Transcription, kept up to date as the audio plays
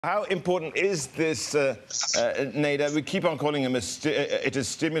How important is this, Nader? We keep on calling him it a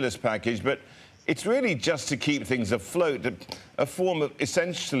stimulus package, but it's really just to keep things afloat, a form of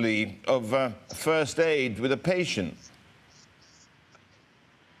essentially of first aid with a patient.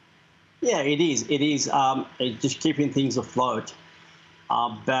 Yeah, it is. It is just keeping things afloat.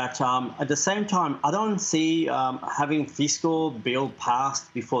 But at the same time, I don't see having fiscal bill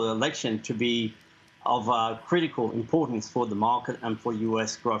passed before the election to be of critical importance for the market and for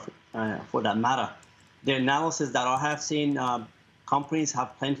US growth, for that matter. The analysis that I have seen, companies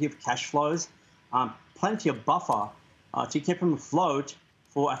have plenty of cash flows, plenty of buffer to keep them afloat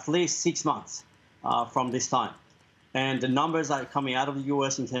for at least 6 months from this time. And the numbers that are coming out of the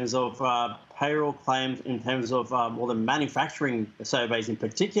US in terms of payroll claims, in terms of all the manufacturing surveys in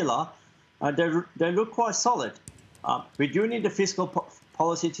particular, they look quite solid. We do need the fiscal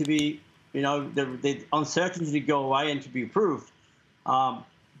policy to be, the uncertainty to go away and to be approved. But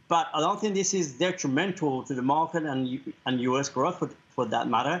I don't think this is detrimental to the market and US growth, for that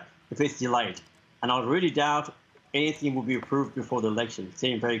matter, if it's delayed. And I really doubt anything will be approved before the election. It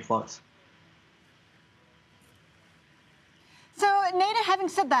seems very close. So, Nader, having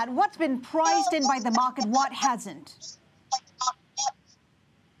said that, what's been priced in by the market, what hasn't?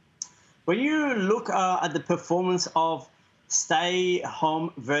 When you look at the performance of stay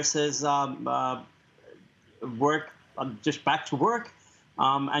home versus work, just back to work,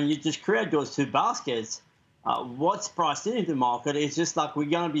 and you just create those two baskets, what's priced into the market is just like we're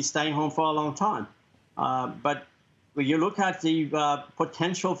going to be staying home for a long time. But when you look at the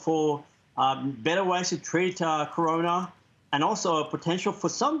potential for better ways to treat corona, and also a potential for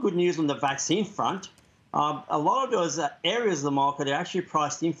some good news on the vaccine front, a lot of those areas of the market are actually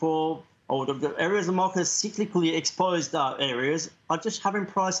priced in for, or the areas of the market cyclically exposed areas are just haven't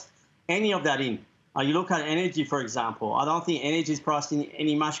priced any of that in. You look at energy, for example. I don't think energy is priced in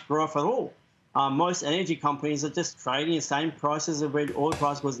any much growth at all. Most energy companies are just trading the same prices as when oil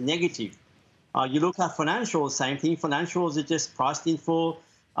price was negative. You look at financials, same thing. Financials are just priced in for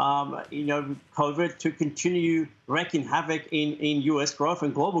COVID to continue wreaking havoc in US growth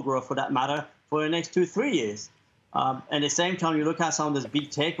and global growth, for that matter, for the next 2-3 years. And at the same time, you look at some of those big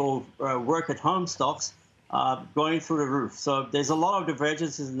tech or work-at-home stocks going through the roof. So there's a lot of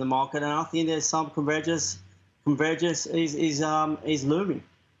divergences in the market, and I think there's some convergence is looming.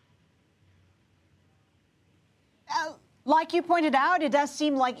 Like you pointed out, it does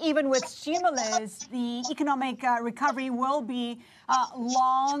seem like even with stimulus, the economic recovery will be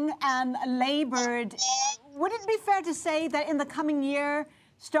long and labored. Would it be fair to say that in the coming year,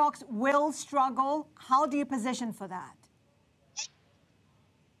 stocks will struggle? How do you position for that?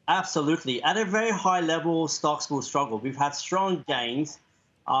 Absolutely. At a very high level, stocks will struggle. We've had strong gains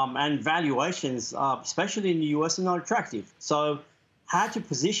and valuations, especially in the US, are not attractive. So how to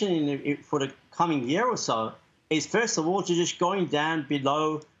position for the coming year or so is, first of all, to just going down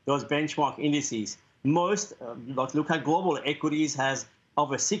below those benchmark indices. Most, look at global equities, has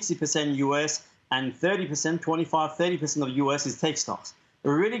over 60% US and 30%, 30% of US is tech stocks.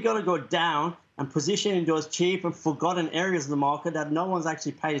 We're really got to go down and position in those cheap and forgotten areas of the market that no one's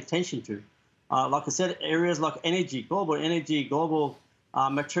actually paid attention to. Like I said, areas like energy, global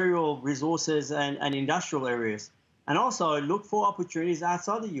material resources and industrial areas. And also look for opportunities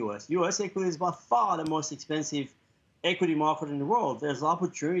outside the US. US equity is by far the most expensive equity market in the world. There's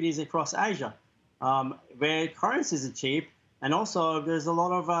opportunities across Asia where currencies are cheap. And also there's a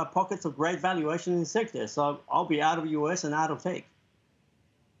lot of pockets of great valuation in the sector. So I'll be out of US and out of tech.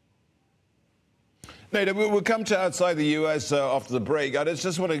 Nader, we'll come to outside the US after the break. I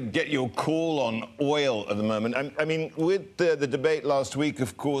just want to get your call on oil at the moment. I mean, with the debate last week,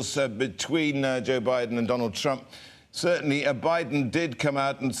 of course, between Joe Biden and Donald Trump, certainly Biden did come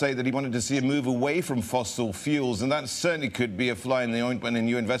out and say that he wanted to see a move away from fossil fuels, and that certainly could be a fly in the ointment in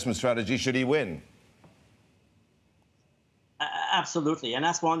your investment strategy should he win. Absolutely, and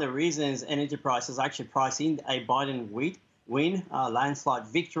that's one of the reasons energy prices actually price in a Biden win, landslide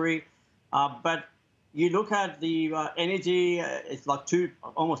victory. But you look at the energy, it's like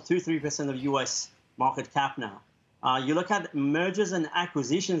almost 2-3% of US market cap now. You look at mergers and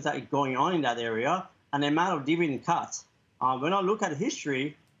acquisitions that are going on in that area and the amount of dividend cuts. When I look at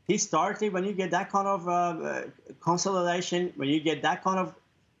history, historically, when you get that kind of consolidation, when you get that kind of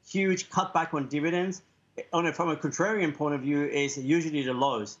huge cutback on dividends, from a contrarian point of view, is usually the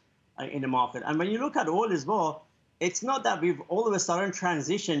lows in the market. And when you look at oil as well, it's not that we've all of a sudden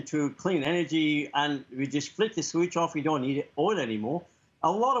transitioned to clean energy and we just flick the switch off, we don't need oil anymore. A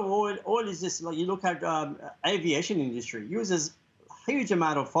lot of oil is just, like, you look at aviation industry, uses a huge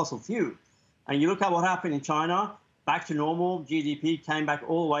amount of fossil fuel. And you look at what happened in China, back to normal. GDP came back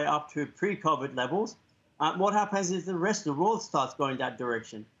all the way up to pre-COVID levels. What happens is the rest of the world starts going that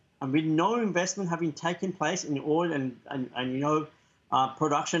direction. And with no investment having taken place in oil and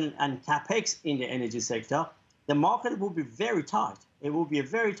production and capex in the energy sector, the market will be very tight. It will be a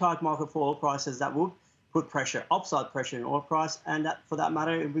very tight market for oil prices that will put pressure, upside pressure in oil price. And that, for that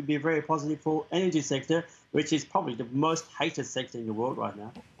matter, it would be very positive for energy sector, which is probably the most hated sector in the world right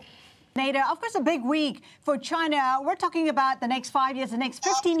now. Nader, of course, a big week for China. We're talking about the next 5 years, the next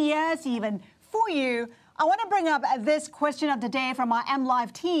 15 years even. For you, I want to bring up this question of the day from our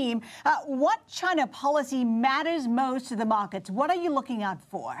MLive team. What China policy matters most to the markets? What are you looking out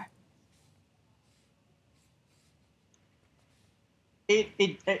for?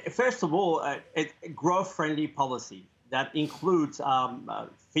 First of all, growth-friendly policy that includes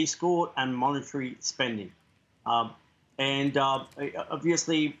fiscal and monetary spending.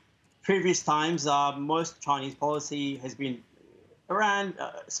 Obviously, previous times, most Chinese policy has been around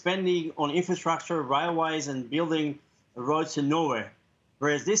spending on infrastructure, railways, and building roads to nowhere.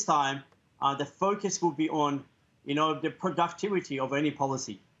 Whereas this time, the focus will be on, the productivity of any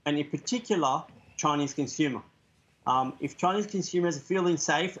policy, and in particular, Chinese consumer. If Chinese consumers are feeling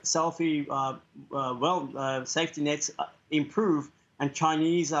safe, safety nets improve, and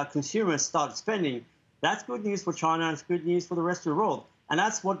Chinese consumers start spending, that's good news for China, and it's good news for the rest of the world. And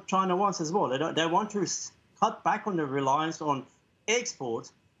that's what China wants as well. They want to cut back on the reliance on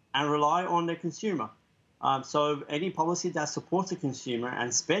exports and rely on the consumer. So any policy that supports the consumer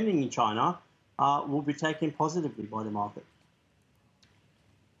and spending in China will be taken positively by the market.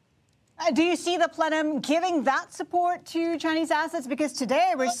 Do you see the plenum giving that support to Chinese assets? Because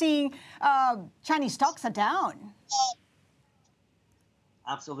today we're seeing Chinese stocks are down.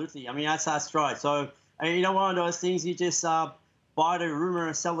 Absolutely. I mean, that's right. So, one of those things you just buy the rumor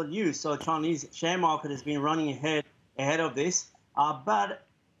and sell the news. So Chinese share market has been running ahead of this. But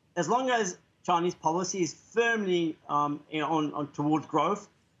as long as Chinese policy is firmly towards growth,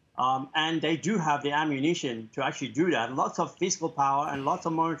 and they do have the ammunition to actually do that, lots of fiscal power and lots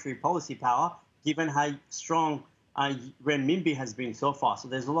of monetary policy power, given how strong renminbi has been so far. So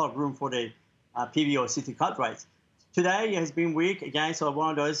there's a lot of room for the PBOC to cut rates. Today has been weak again, so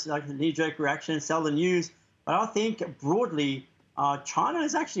one of those knee-jerk reactions, sell the news. But I think broadly, China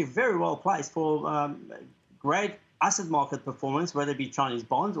is actually very well placed for great asset market performance, whether it be Chinese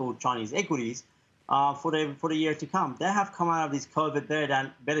bonds or Chinese equities, for the year to come. They have come out of this COVID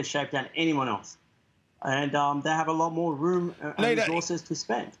better shape than anyone else. And they have a lot more room and resources to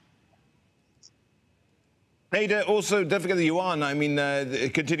spend. Nader, also don't forget the yuan. I mean,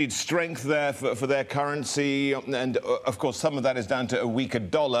 continued strength there for their currency. And, of course, some of that is down to a weaker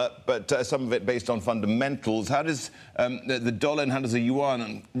dollar, but some of it based on fundamentals. How does the dollar and how does the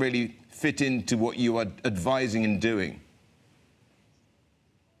yuan really fit into what you are advising and doing?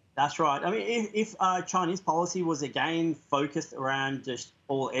 That's right. I mean, if Chinese policy was again focused around just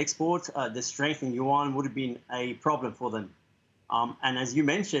all exports, the strength in yuan would have been a problem for them. And as you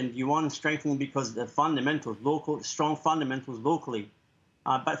mentioned, yuan strengthening because of the fundamentals, strong fundamentals locally.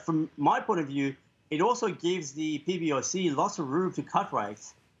 But from my point of view, it also gives the PBOC lots of room to cut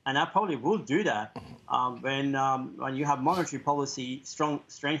rates, and that probably will do that when you have monetary policy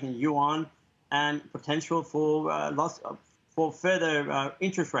strength in yuan and potential for further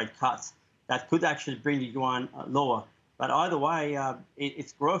interest rate cuts that could actually bring the yuan lower. But either way,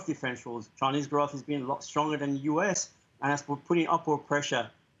 it's growth differentials. Chinese growth has been a lot stronger than the US, and that's putting upward pressure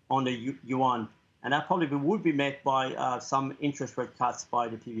on the yuan. And that probably would be met by some interest rate cuts by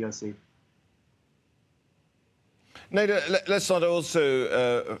the PBOC. Nader, let's not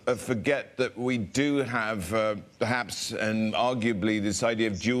also forget that we do have perhaps and arguably this idea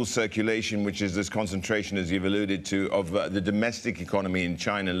of dual circulation, which is this concentration, as you've alluded to, of the domestic economy in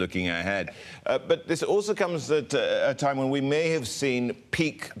China looking ahead. But this also comes at a time when we may have seen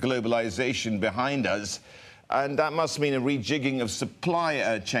peak globalization behind us, and that must mean a rejigging of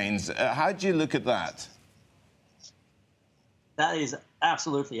supply chains. How do you look at that? That is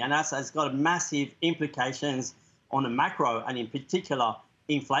absolutely, and that's got massive implications on the macro and in particular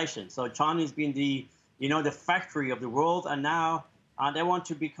inflation. So China's been the factory of the world, and now they want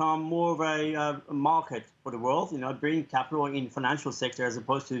to become more of a market for the world. Bring capital in financial sector as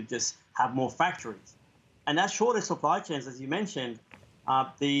opposed to just have more factories. And that shorter supply chains, as you mentioned,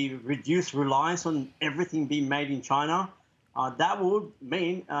 the reduced reliance on everything being made in China, that would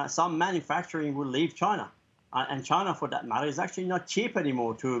mean some manufacturing will leave China. And China, for that matter, is actually not cheap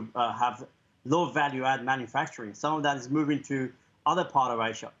anymore to have low value-add manufacturing. Some of that is moving to other part of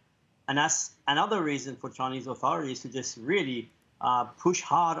Asia. And that's another reason for Chinese authorities to just really push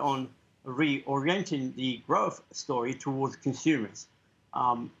hard on reorienting the growth story towards consumers.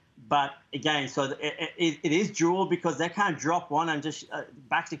 But again, so it is dual because they can't drop one and just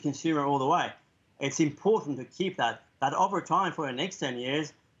back to consumer all the way. It's important to keep that over time for the next 10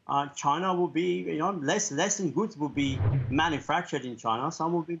 years, China will be, less in goods will be manufactured in China.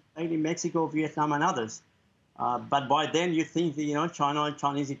 Some will be made in Mexico, Vietnam, and others. But by then, you think that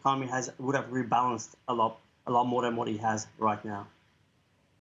Chinese economy would have rebalanced a lot more than what it has right now.